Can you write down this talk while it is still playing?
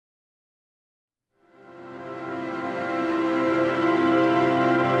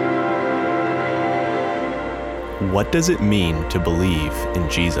What does it mean to believe in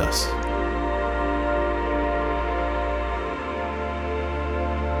Jesus?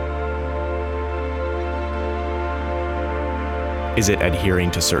 Is it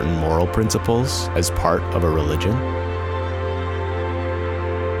adhering to certain moral principles as part of a religion?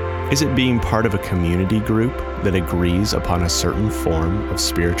 Is it being part of a community group that agrees upon a certain form of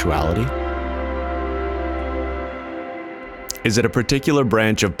spirituality? Is it a particular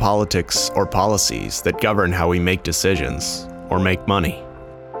branch of politics or policies that govern how we make decisions or make money?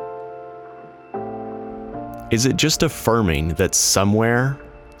 Is it just affirming that somewhere,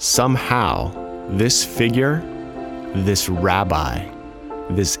 somehow, this figure, this rabbi,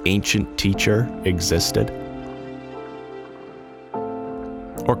 this ancient teacher existed?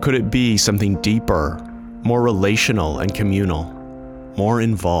 Or could it be something deeper, more relational and communal, more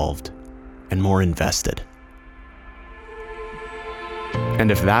involved and more invested? And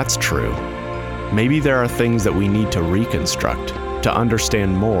if that's true, maybe there are things that we need to reconstruct to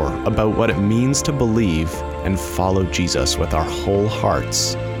understand more about what it means to believe and follow Jesus with our whole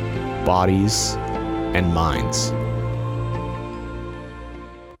hearts, bodies, and minds.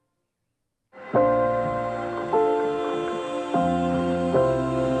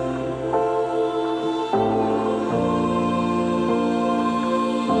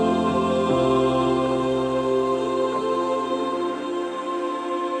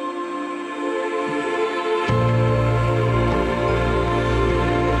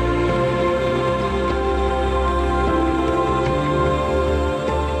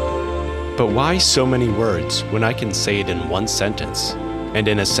 But why so many words when I can say it in one sentence, and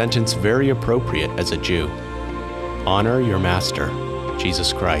in a sentence very appropriate as a Jew? Honor your master,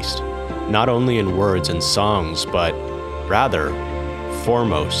 Jesus Christ, not only in words and songs, but rather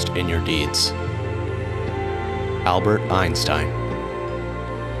foremost in your deeds. Albert Einstein.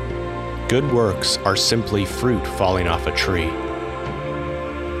 Good works are simply fruit falling off a tree.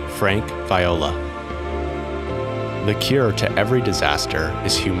 Frank Viola. The cure to every disaster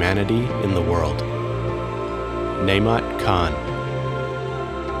is humanity in the world. Namat Khan.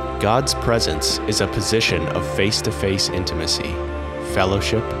 God's presence is a position of face-to-face intimacy,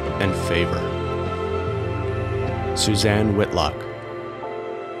 fellowship, and favor. Suzanne Whitlock.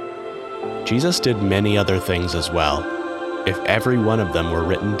 Jesus did many other things as well. If every one of them were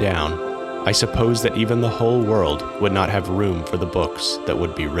written down, I suppose that even the whole world would not have room for the books that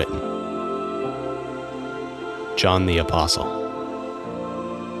would be written. John the Apostle.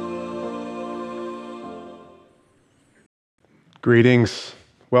 Greetings.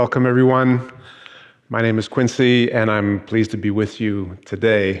 Welcome, everyone. My name is Quincy, and I'm pleased to be with you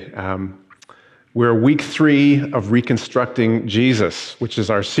today. We're week 3 of Reconstructing Jesus, which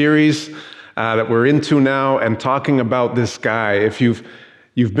is our series that we're into now and talking about this guy. If you've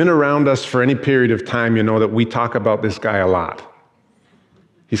been around us for any period of time, you know that we talk about this guy a lot.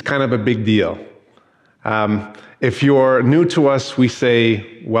 He's kind of a big deal. If you're new to us, we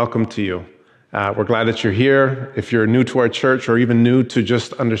say, welcome to you. We're glad that you're here. If you're new to our church or even new to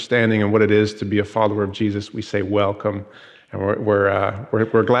just understanding and what it is to be a follower of Jesus, we say welcome. And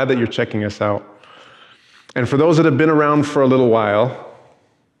we're glad that you're checking us out. And for those that have been around for a little while,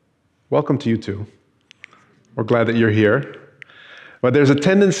 welcome to you too. We're glad that you're here. But there's a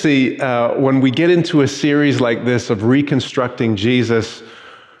tendency when we get into a series like this of Reconstructing Jesus,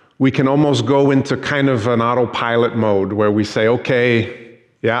 we can almost go into kind of an autopilot mode where we say, okay,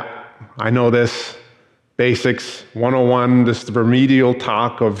 yeah, I know this, basics, 101, this remedial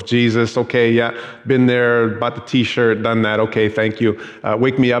talk of Jesus. Okay, yeah, been there, bought the t-shirt, done that. Okay, thank you.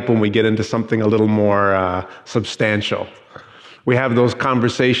 Wake me up when we get into something a little more substantial. We have those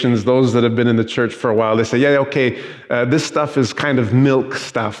conversations, those that have been in the church for a while, they say, yeah, okay, this stuff is kind of milk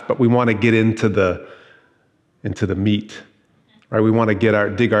stuff, but we want to get into the meat. Right, we want to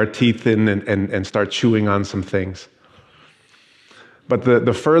dig our teeth in and start chewing on some things. But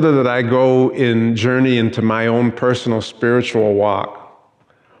the further that I go in journey into my own personal spiritual walk,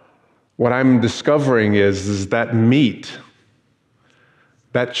 what I'm discovering is that meat,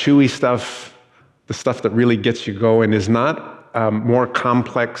 that chewy stuff, the stuff that really gets you going, is not more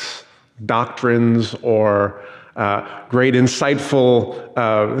complex doctrines or great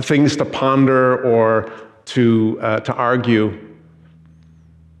insightful things to ponder or to argue.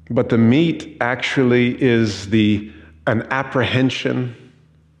 But the meat actually is an apprehension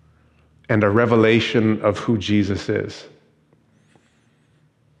and a revelation of who Jesus is.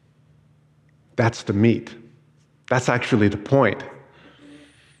 That's the meat. That's actually the point.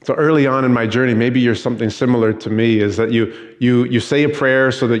 So early on in my journey, maybe you're something similar to me, is that you say a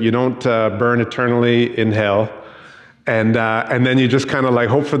prayer so that you don't burn eternally in hell. And then you just kind of like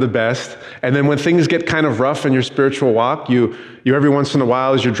hope for the best. And then when things get kind of rough in your spiritual walk, you every once in a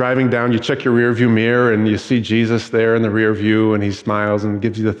while as you're driving down, you check your rear view mirror and you see Jesus there in the rear view, and he smiles and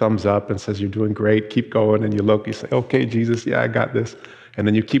gives you the thumbs up and says, "You're doing great, keep going." And you look, you say, "Okay, Jesus, yeah, I got this." And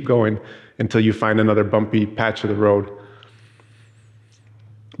then you keep going until you find another bumpy patch of the road.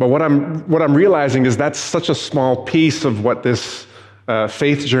 But what I'm realizing is that's such a small piece of what this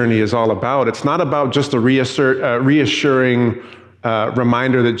faith journey is all about. It's not about just a reassuring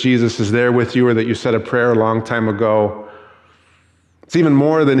reminder that Jesus is there with you or that you said a prayer a long time ago. It's even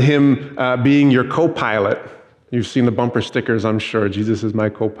more than him being your co-pilot. You've seen the bumper stickers, I'm sure. Jesus is my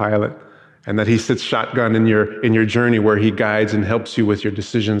co-pilot. And that he sits shotgun in your journey where he guides and helps you with your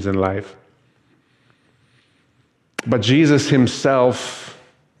decisions in life. But Jesus himself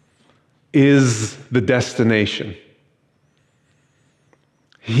is the destination.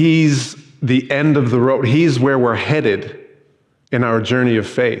 He's the end of the road. He's where we're headed in our journey of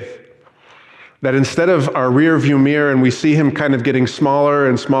faith. That instead of our rear view mirror and we see him kind of getting smaller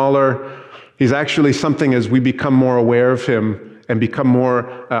and smaller, he's actually something as we become more aware of him and become more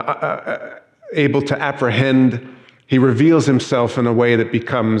able to apprehend, he reveals himself in a way that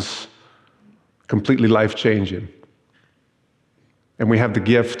becomes completely life-changing. And we have the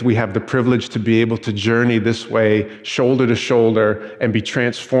gift, we have the privilege to be able to journey this way, shoulder to shoulder, and be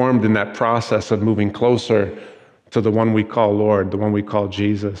transformed in that process of moving closer to the one we call Lord, the one we call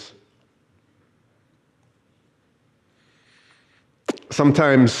Jesus.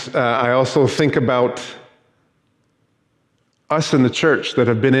 Sometimes I also think about us in the church that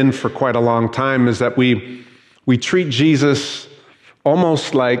have been in for quite a long time, is that we treat Jesus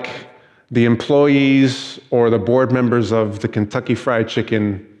almost like the employees or the board members of the Kentucky Fried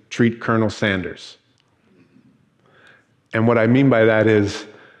Chicken treat Colonel Sanders. And what I mean by that is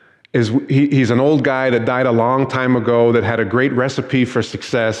he's an old guy that died a long time ago that had a great recipe for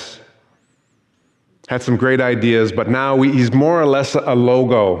success, had some great ideas, but now he's more or less a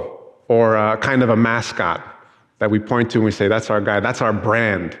logo or a kind of a mascot that we point to and we say, that's our guy, that's our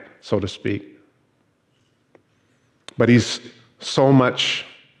brand, so to speak. But he's so much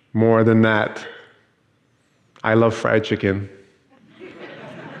more than that. I love fried chicken.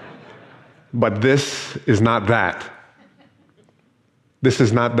 But this is not that. This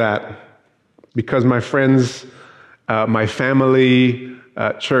is not that. Because my friends, my family,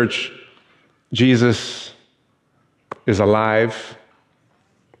 church, Jesus is alive.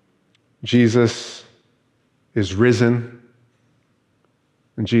 Jesus is risen.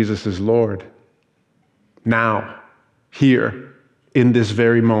 And Jesus is Lord. Now, here, in this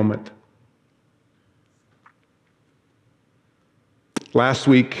very moment. Last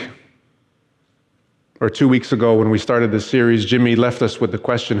week, or 2 weeks ago when we started this series, Jimmy left us with the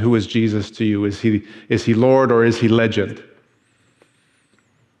question, who is Jesus to you? Is he Lord or is he legend?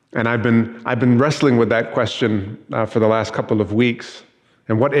 And I've been wrestling with that question for the last couple of weeks.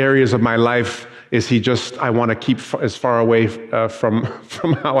 And what areas of my life is he just, I want to keep as far away from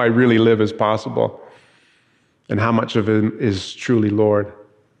how I really live as possible? And how much of it is truly Lord?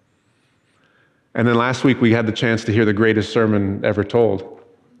 And then last week we had the chance to hear the greatest sermon ever told.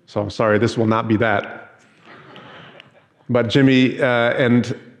 So I'm sorry, this will not be that. But Jimmy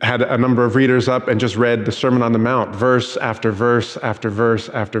and had a number of readers up and just read the Sermon on the Mount, verse after verse after verse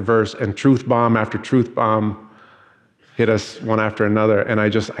after verse, and truth bomb after truth bomb hit us one after another. And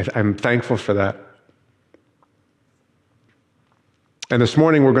I'm thankful for that. And this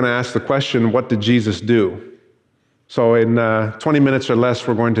morning we're going to ask the question, what did Jesus do? So in 20 minutes or less,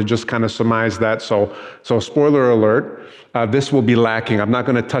 we're going to just kind of surmise that. So spoiler alert, this will be lacking. I'm not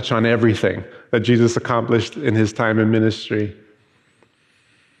going to touch on everything that Jesus accomplished in his time in ministry.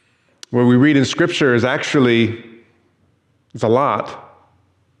 What we read in Scripture is actually, it's a lot.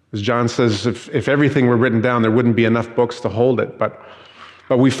 As John says, if everything were written down, there wouldn't be enough books to hold it. But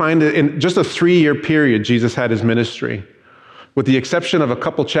we find it in just a 3-year period, Jesus had his ministry. With the exception of a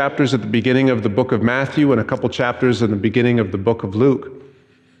couple chapters at the beginning of the book of Matthew and a couple chapters in the beginning of the book of Luke,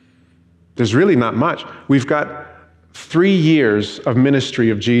 there's really not much. We've got 3 years of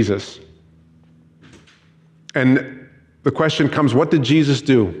ministry of Jesus. And the question comes, what did Jesus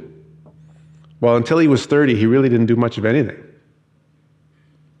do? Well, until he was 30, he really didn't do much of anything.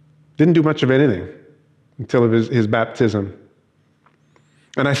 Didn't do much of anything until his baptism.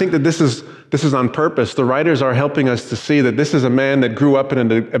 And I think that this is on purpose. The writers are helping us to see that this is a man that grew up in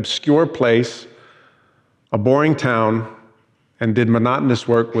an obscure place, a boring town, and did monotonous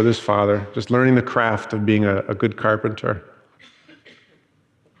work with his father, just learning the craft of being a good carpenter.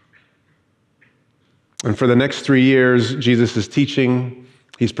 And for the next 3 years, Jesus is teaching,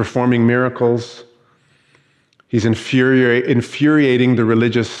 he's performing miracles, He's infuriating the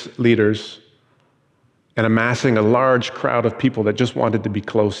religious leaders and amassing a large crowd of people that just wanted to be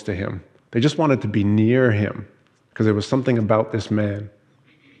close to him. They just wanted to be near him because there was something about this man.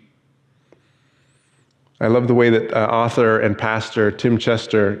 I love the way that author and pastor Tim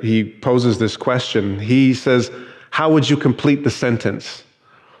Chester, he poses this question. He says, how would you complete the sentence?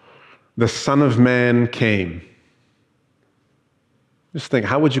 The Son of Man came. Just think,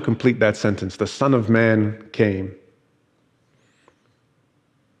 how would you complete that sentence? The Son of Man came.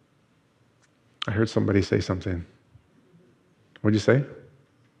 I heard somebody say something. What'd you say?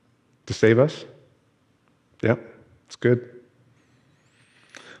 To save us? Yep, it's good.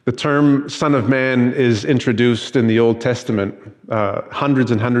 The term Son of Man is introduced in the Old Testament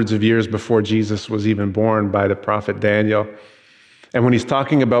hundreds and hundreds of years before Jesus was even born by the prophet Daniel. And when he's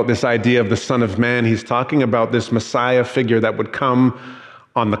talking about this idea of the Son of Man, he's talking about this Messiah figure that would come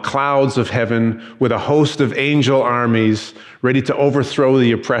on the clouds of heaven with a host of angel armies ready to overthrow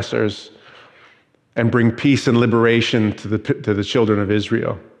the oppressors and bring peace and liberation to the children of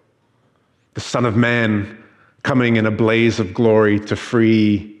Israel. The Son of Man coming in a blaze of glory to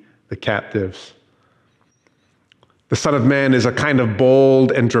free the captives. The Son of Man is a kind of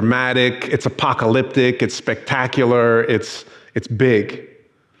bold and dramatic, it's apocalyptic, it's spectacular, it's big.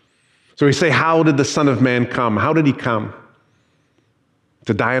 So we say, how did the Son of Man come? How did he come?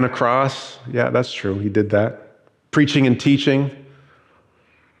 To die on a cross? Yeah, that's true, he did that. Preaching and teaching,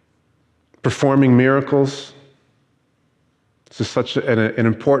 performing miracles. This is such an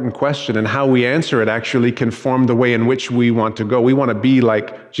important question, and how we answer it actually can form the way in which we want to go. We want to be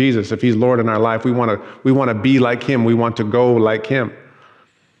like Jesus. If he's Lord in our life, we want to be like him. We want to go like him.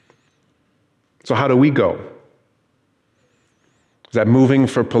 So how do we go? Is that moving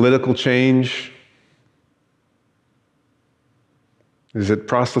for political change? Is it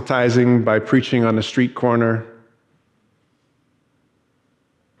proselytizing by preaching on the street corner?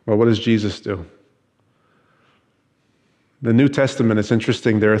 Well, what does Jesus do? The New Testament is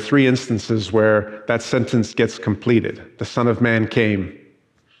interesting. There are 3 instances where that sentence gets completed. The Son of Man came.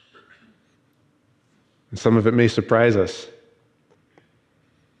 And some of it may surprise us.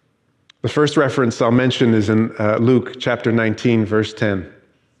 The first reference I'll mention is in Luke chapter 19, verse 10.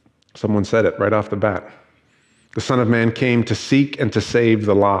 Someone said it right off the bat. The Son of Man came to seek and to save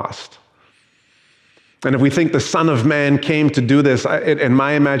the lost. And if we think the Son of Man came to do this, in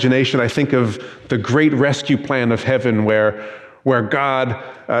my imagination, I think of the great rescue plan of heaven where God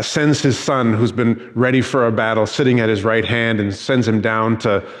sends his Son who's been ready for a battle, sitting at his right hand, and sends him down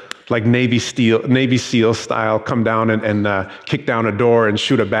to, like Navy SEAL style, come down and kick down a door and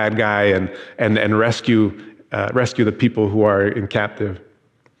shoot a bad guy and rescue the people who are in captive.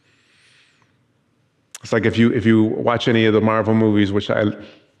 It's like if you watch any of the Marvel movies, which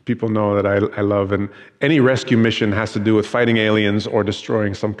people know that I love, and any rescue mission has to do with fighting aliens or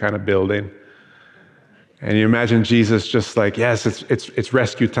destroying some kind of building. And you imagine Jesus just like, yes, it's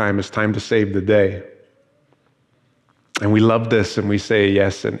rescue time. It's time to save the day. And we love this, and we say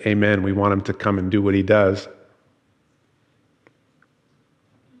yes and amen. We want him to come and do what he does.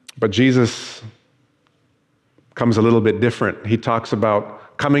 But Jesus comes a little bit different. He talks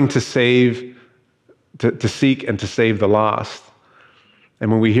about coming to save, to seek and to save the lost. And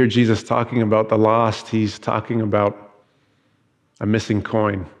when we hear Jesus talking about the lost, he's talking about a missing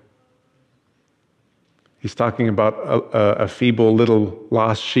coin. He's talking about a feeble little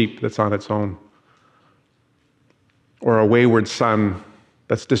lost sheep that's on its own. Or a wayward son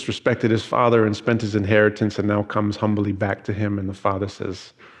that's disrespected his father and spent his inheritance and now comes humbly back to him, and the father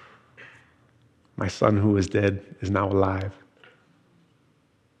says, "My son who is dead is now alive."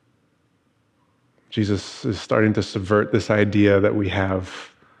 Jesus is starting to subvert this idea that we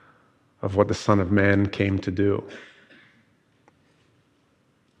have of what the Son of Man came to do.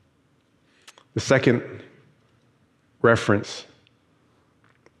 The second reference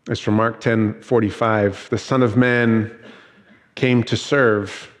is from Mark 10:45. The Son of Man came to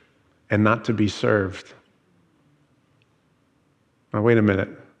serve and not to be served. Now, wait a minute.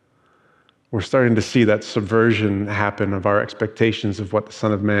 We're starting to see that subversion happen of our expectations of what the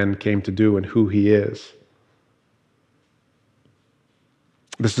Son of Man came to do and who he is.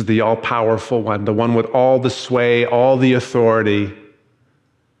 This is the all-powerful one, the one with all the sway, all the authority.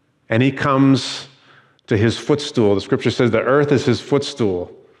 And he comes to his footstool. The scripture says the earth is his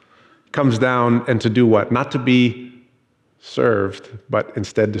footstool. Comes down and to do what? Not to be served, but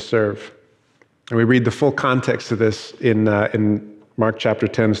instead to serve. And we read the full context of this in Mark chapter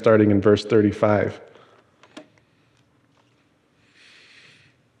 10, starting in verse 35.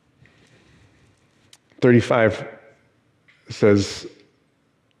 Says,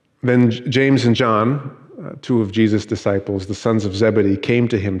 then James and John, two of Jesus' disciples, the sons of Zebedee, came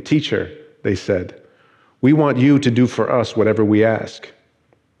to him. "Teacher," they said, "we want you to do for us whatever we ask."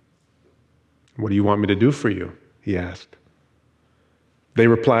 "What do you want me to do for you?" he asked. They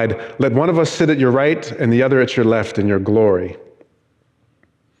replied, "Let one of us sit at your right and the other at your left in your glory."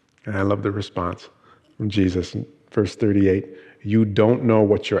 And I love the response from Jesus in verse 38. "You don't know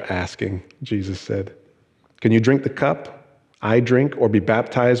what you're asking," Jesus said. "Can you drink the cup I drink or be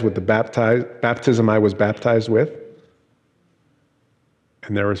baptized with the baptism I was baptized with?"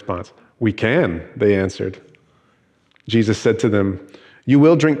 And their response, "We can," they answered. Jesus said to them, "You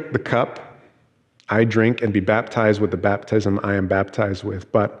will drink the cup I drink and be baptized with the baptism I am baptized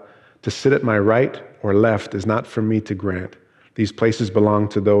with, but to sit at my right or left is not for me to grant. These places belong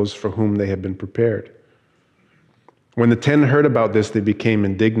to those for whom they have been prepared." When the 10 heard about this, they became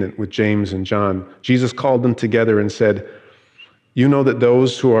indignant with James and John. Jesus called them together and said, "You know that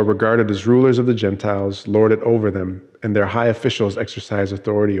those who are regarded as rulers of the Gentiles lord it over them, and their high officials exercise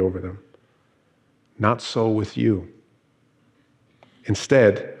authority over them. Not so with you.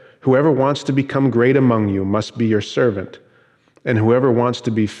 Instead, whoever wants to become great among you must be your servant, and whoever wants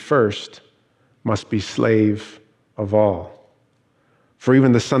to be first must be slave of all. For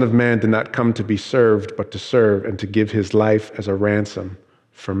even the Son of Man did not come to be served, but to serve and to give his life as a ransom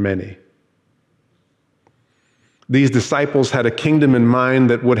for many." These disciples had a kingdom in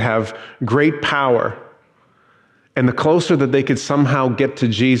mind that would have great power. And the closer that they could somehow get to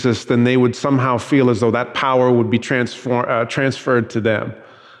Jesus, then they would somehow feel as though that power would be transferred to them.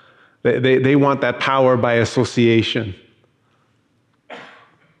 They want that power by association.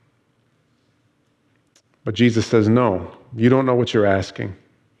 But Jesus says, "No, you don't know what you're asking."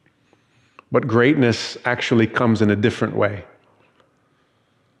 But greatness actually comes in a different way.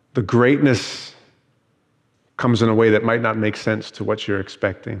 The greatness comes in a way that might not make sense to what you're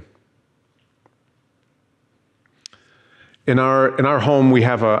expecting. In our home, we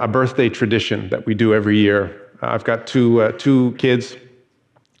have a birthday tradition that we do every year. I've got two kids,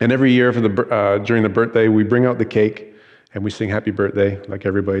 and every year during the birthday, we bring out the cake and we sing "Happy Birthday" like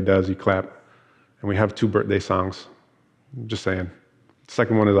everybody does. You clap, and we have 2 birthday songs. I'm just saying. The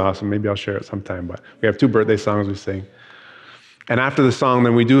second one is awesome. Maybe I'll share it sometime. But we have 2 birthday songs we sing. And after the song,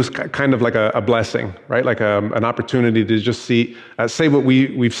 then we do kind of like a blessing, right? Like an opportunity to just say what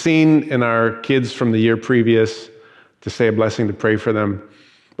we've seen in our kids from the year previous, to say a blessing, to pray for them.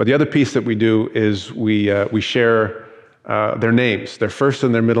 But the other piece that we do is we share their names, their first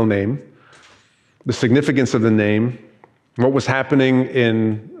and their middle name, the significance of the name, what was happening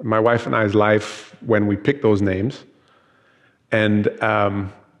in my wife and I's life when we picked those names, and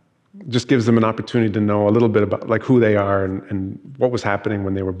just gives them an opportunity to know a little bit about like who they are and what was happening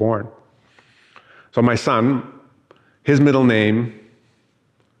when they were born. So my son, his middle name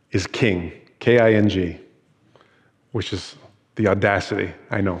is King, King, which is the audacity,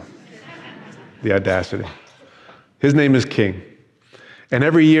 I know. The audacity. His name is King. And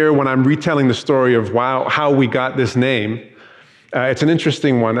every year when I'm retelling the story of how we got this name, it's an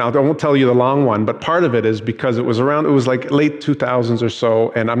interesting one. I won't tell you the long one, but part of it is because it was like late 2000s or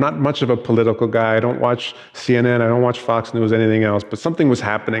so, and I'm not much of a political guy. I don't watch CNN, I don't watch Fox News, anything else, but something was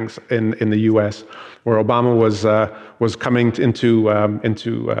happening in the US where Obama was coming into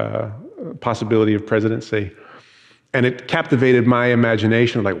possibility of presidency. And it captivated my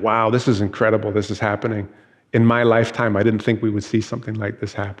imagination, like, wow, this is incredible, this is happening. In my lifetime, I didn't think we would see something like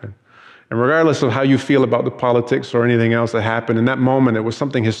this happen. And regardless of how you feel about the politics or anything else that happened, in that moment, it was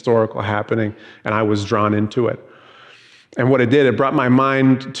something historical happening, and I was drawn into it. And what it did, it brought my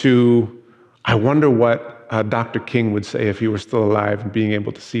mind to, I wonder what Dr. King would say if he were still alive and being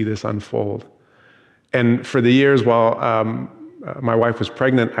able to see this unfold. And for the years while my wife was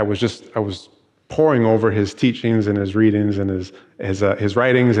pregnant, I was poring over his teachings and his readings and his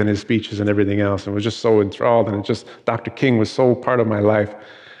writings and his speeches and everything else, and was just so enthralled. And Dr. King was so part of my life.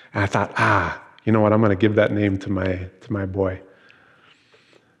 And I thought, you know what? I'm going to give that name to my boy.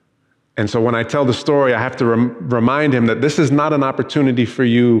 And so when I tell the story, I have to remind him that this is not an opportunity for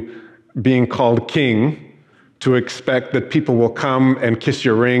you being called king to expect that people will come and kiss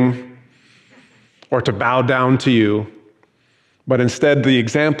your ring or to bow down to you. But instead, the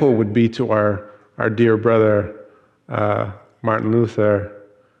example would be to our dear brother, Martin Luther,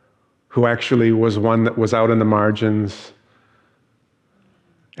 who actually was one that was out in the margins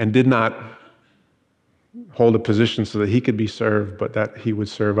and did not hold a position so that he could be served, but that he would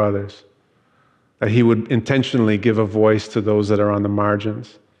serve others. That he would intentionally give a voice to those that are on the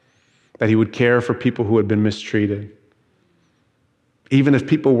margins. That he would care for people who had been mistreated. Even if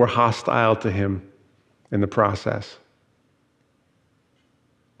people were hostile to him in the process.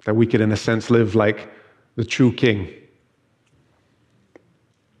 That we could, in a sense, live like the true King,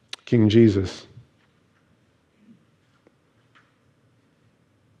 King Jesus.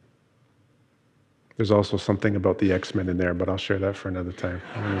 There's also something about the X-Men in there, but I'll share that for another time.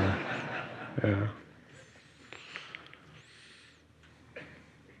 Yeah.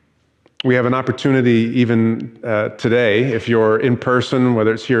 We have an opportunity even today, if you're in person,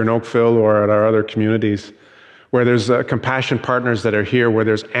 whether it's here in Oakville or at our other communities, where there's compassion partners that are here, where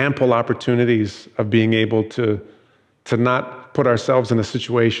there's ample opportunities of being able to not put ourselves in a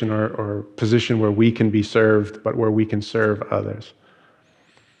situation or position where we can be served, but where we can serve others.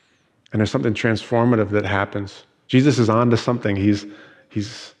 And there's something transformative that happens. Jesus is on to something.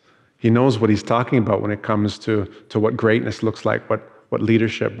 He knows what he's talking about when it comes to what greatness looks like, what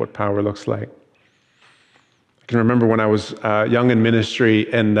leadership, what power looks like. I can remember when I was young in ministry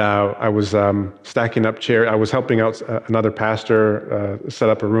and I was stacking up chairs. I was helping out another pastor set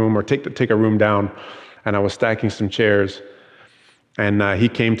up a room or take a room down, and I was stacking some chairs. And he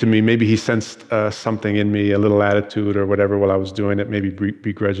came to me, maybe he sensed something in me, a little attitude or whatever while I was doing it, maybe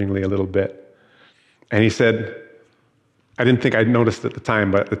begrudgingly a little bit. And he said, I didn't think I'd noticed at the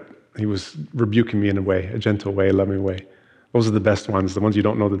time, but he was rebuking me in a way, a gentle way, a loving way. Those are the best ones, the ones you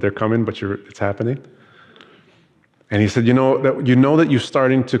don't know that they're coming, but it's happening. And he said, you know that you're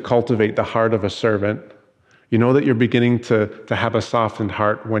starting to cultivate the heart of a servant. You know that you're beginning to have a softened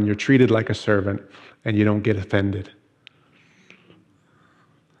heart when you're treated like a servant and you don't get offended.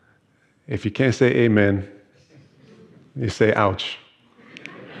 If you can't say amen, you say ouch.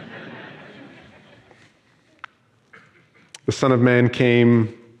 The Son of Man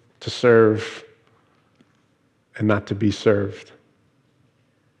came to serve and not to be served.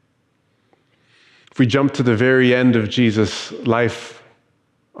 If we jump to the very end of Jesus' life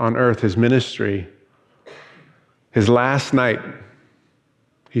on earth, his ministry, his last night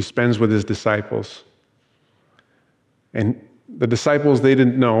he spends with his disciples. And the disciples, they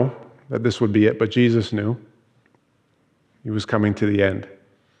didn't know that this would be it, but Jesus knew. He was coming to the end.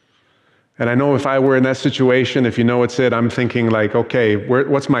 And I know if I were in that situation, if you know it's it, I'm thinking like, okay,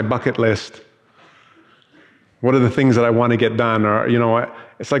 what's my bucket list? What are the things that I want to get done? Or,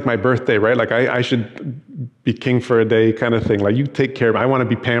 it's like my birthday, right? Like I should be king for a day kind of thing. Like you take care of me. I want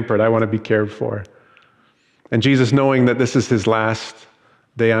to be pampered. I want to be cared for. And Jesus, knowing that this is his last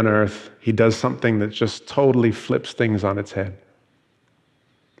day on earth, he does something that just totally flips things on its head.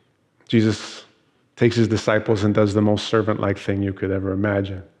 Jesus takes his disciples and does the most servant-like thing you could ever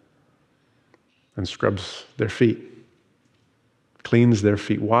imagine and scrubs their feet, cleans their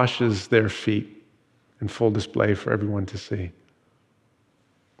feet, washes their feet in full display for everyone to see.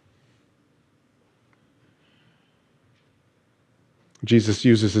 Jesus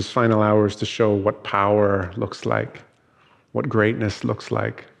uses his final hours to show what power looks like, what greatness looks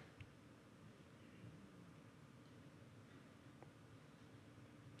like.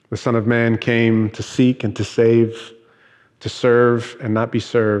 The Son of Man came to seek and to save, to serve and not be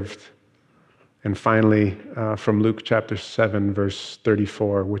served. And finally, from Luke chapter 7, verse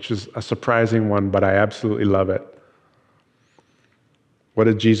 34, which is a surprising one, but I absolutely love it. What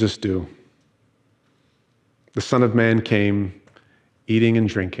did Jesus do? The Son of Man came eating and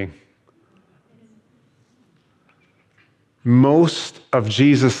drinking. Most of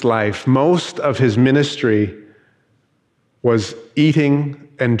Jesus' life, most of his ministry was eating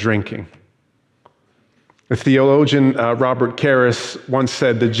and drinking. The theologian Robert Karras once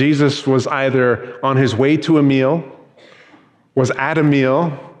said that Jesus was either on his way to a meal, was at a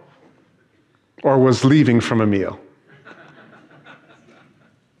meal, or was leaving from a meal.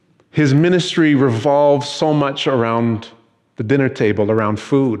 His ministry revolved so much around the dinner table, around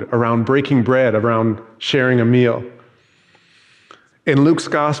food, around breaking bread, around sharing a meal. In Luke's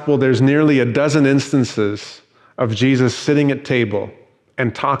gospel, there's nearly a dozen instances of Jesus sitting at table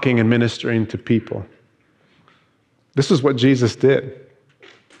and talking and ministering to people. This is what Jesus did.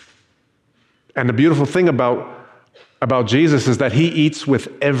 And the beautiful thing about Jesus is that he eats with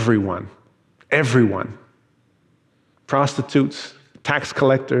everyone. Everyone. Prostitutes, tax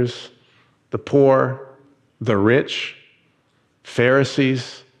collectors, the poor, the rich,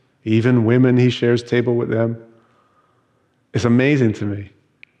 Pharisees, even women, he shares table with them. It's amazing to me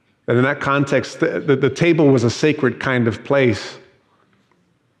that in that context, the table was a sacred kind of place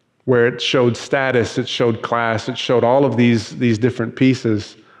where it showed status, it showed class, it showed all of these different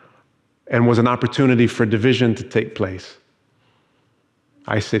pieces, and was an opportunity for division to take place.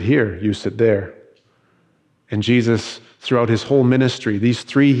 I sit here, you sit there. And Jesus, throughout his whole ministry, these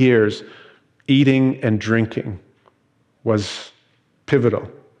 3 years, eating and drinking was pivotal.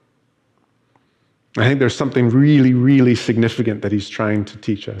 I think there's something really, really significant that he's trying to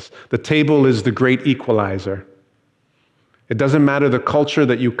teach us. The table is the great equalizer. It doesn't matter the culture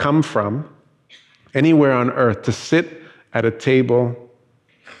that you come from, anywhere on earth, to sit at a table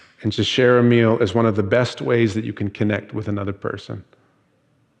and to share a meal is one of the best ways that you can connect with another person.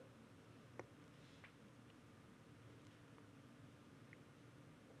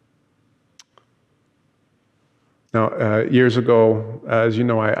 Now, years ago, as you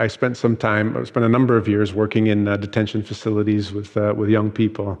know, I spent a number of years working in detention facilities with young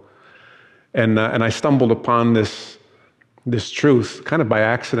people. And I stumbled upon this truth kind of by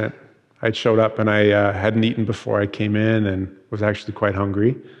accident. I'd showed up and I hadn't eaten before I came in and was actually quite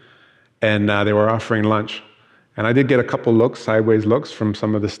hungry. And they were offering lunch. And I did get a couple sideways looks from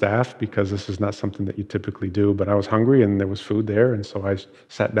some of the staff because this is not something that you typically do. But I was hungry and there was food there. And so I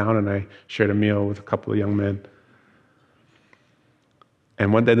sat down and I shared a meal with a couple of young men.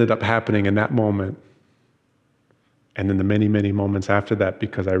 And what ended up happening in that moment, and in the many, many moments after that,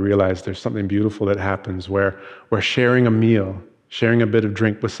 because I realized there's something beautiful that happens where sharing a meal, sharing a bit of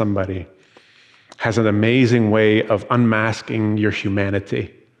drink with somebody has an amazing way of unmasking your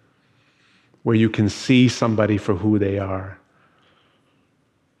humanity, where you can see somebody for who they are.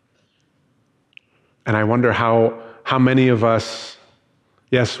 And I wonder how many of us,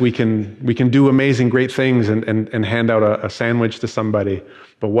 yes, we can do amazing, great things and hand out a sandwich to somebody,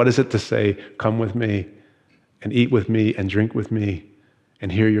 but what is it to say, come with me and eat with me and drink with me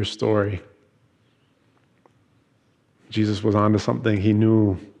and hear your story? Jesus was onto something. He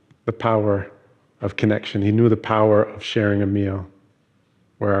knew the power of connection. He knew the power of sharing a meal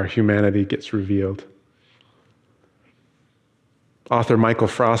where our humanity gets revealed. Author Michael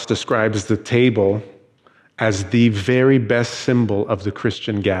Frost describes the table as the very best symbol of the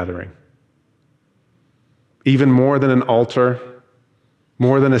Christian gathering. Even more than an altar,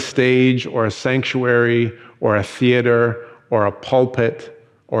 more than a stage or a sanctuary or a theater or a pulpit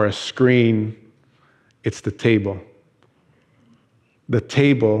or a screen, it's the table. The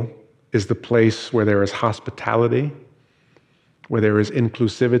table is the place where there is hospitality, where there is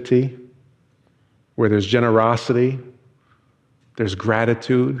inclusivity, where there's generosity, there's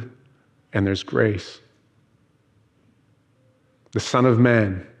gratitude, and there's grace. The Son of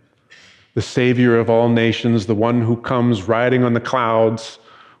Man, the Savior of all nations, the one who comes riding on the clouds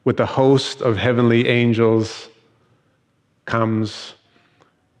with a host of heavenly angels, comes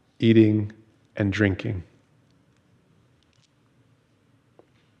eating and drinking.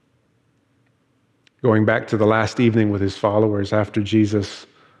 Going back to the last evening with his followers, after Jesus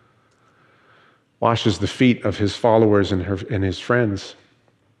washes the feet of his followers and his friends,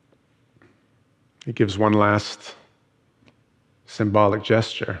 he gives one last symbolic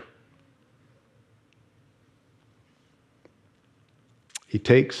gesture. He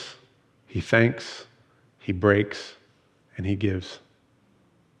takes, he thanks, he breaks, and he gives.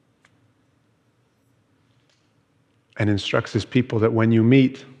 And instructs his people that when you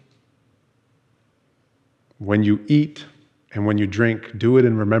meet, when you eat, and when you drink, do it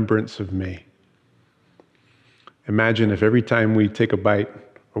in remembrance of me. Imagine if every time we take a bite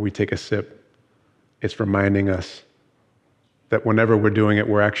or we take a sip, it's reminding us that whenever we're doing it,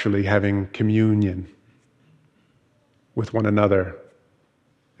 we're actually having communion with one another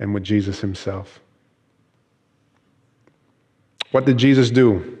and with Jesus himself. What did Jesus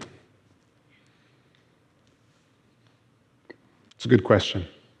do? It's a good question.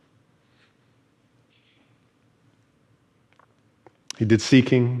 He did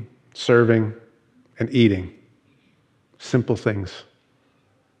seeking, serving, and eating. Simple things,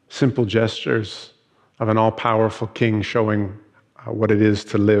 simple gestures of an all-powerful king showing what it is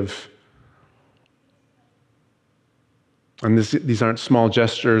to live. And these aren't small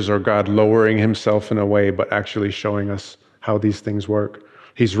gestures or God lowering himself in a way, but actually showing us how these things work.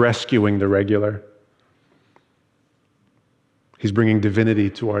 He's rescuing the regular. He's bringing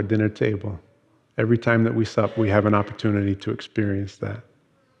divinity to our dinner table. Every time that we sup, we have an opportunity to experience that.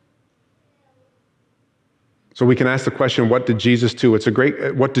 So we can ask the question, what did Jesus do?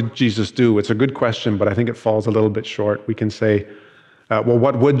 What did Jesus do? It's a good question, but I think it falls a little bit short. We can say, well,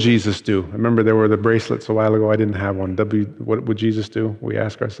 what would Jesus do? I remember there were the bracelets a while ago. I didn't have one. What would Jesus do? We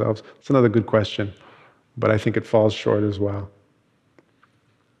ask ourselves. It's another good question, but I think it falls short as well.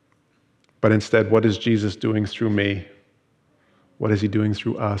 But instead, what is Jesus doing through me? What is he doing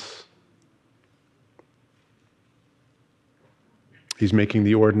through us? He's making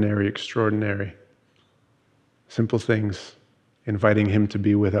the ordinary extraordinary. Simple things, inviting him to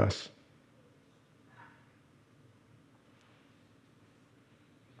be with us.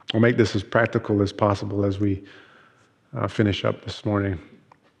 We'll make this as practical as possible as we finish up this morning.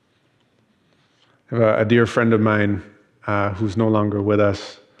 I have a dear friend of mine who's no longer with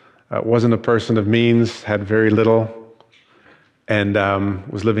us. Wasn't a person of means, had very little, and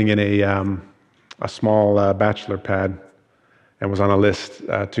was living in a small bachelor pad, and was on a list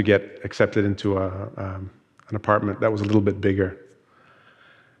to get accepted into an apartment that was a little bit bigger.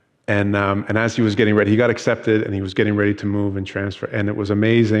 And as he was getting ready, he got accepted, and he was getting ready to move and transfer. And it was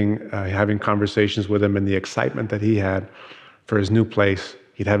amazing having conversations with him and the excitement that he had for his new place.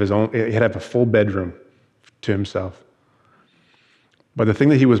 He'd have a full bedroom to himself. But the thing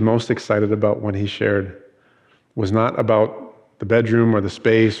that he was most excited about when he shared was not about the bedroom or the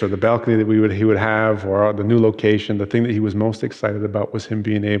space or the balcony that he would have or the new location. The thing that he was most excited about was him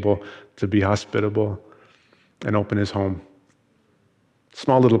being able to be hospitable and open his home.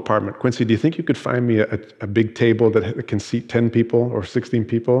 Small little apartment. Quincy, do you think you could find me a big table that can seat 10 people or 16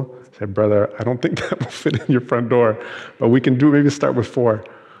 people? I said, brother, I don't think that will fit in your front door, but we can maybe start with 4.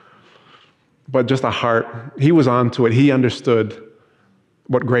 But just a heart. He was onto it. He understood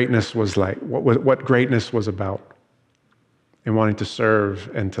what greatness was like, what greatness was about, and wanting to serve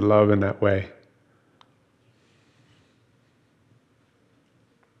and to love in that way.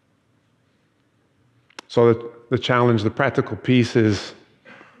 So the challenge, the practical piece is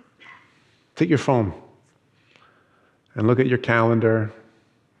take your phone and look at your calendar,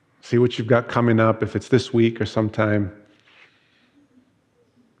 see what you've got coming up, if it's this week or sometime,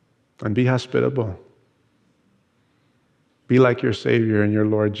 and be hospitable. Be like your Savior and your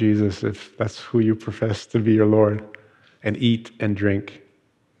Lord Jesus, if that's who you profess to be your Lord, and eat and drink,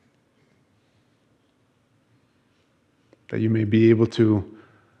 that you may be able to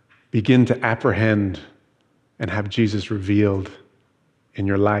begin to apprehend and have Jesus revealed in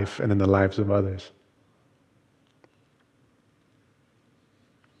your life and in the lives of others.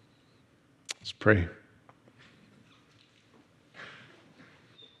 Let's pray.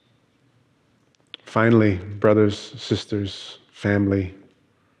 Finally, brothers, sisters, family,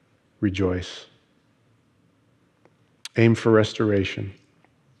 rejoice. Aim for restoration.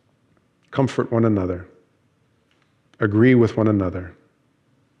 Comfort one another. Agree with one another.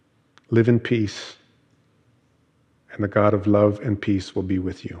 Live in peace. And the God of love and peace will be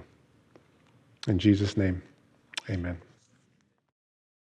with you. In Jesus' name, amen.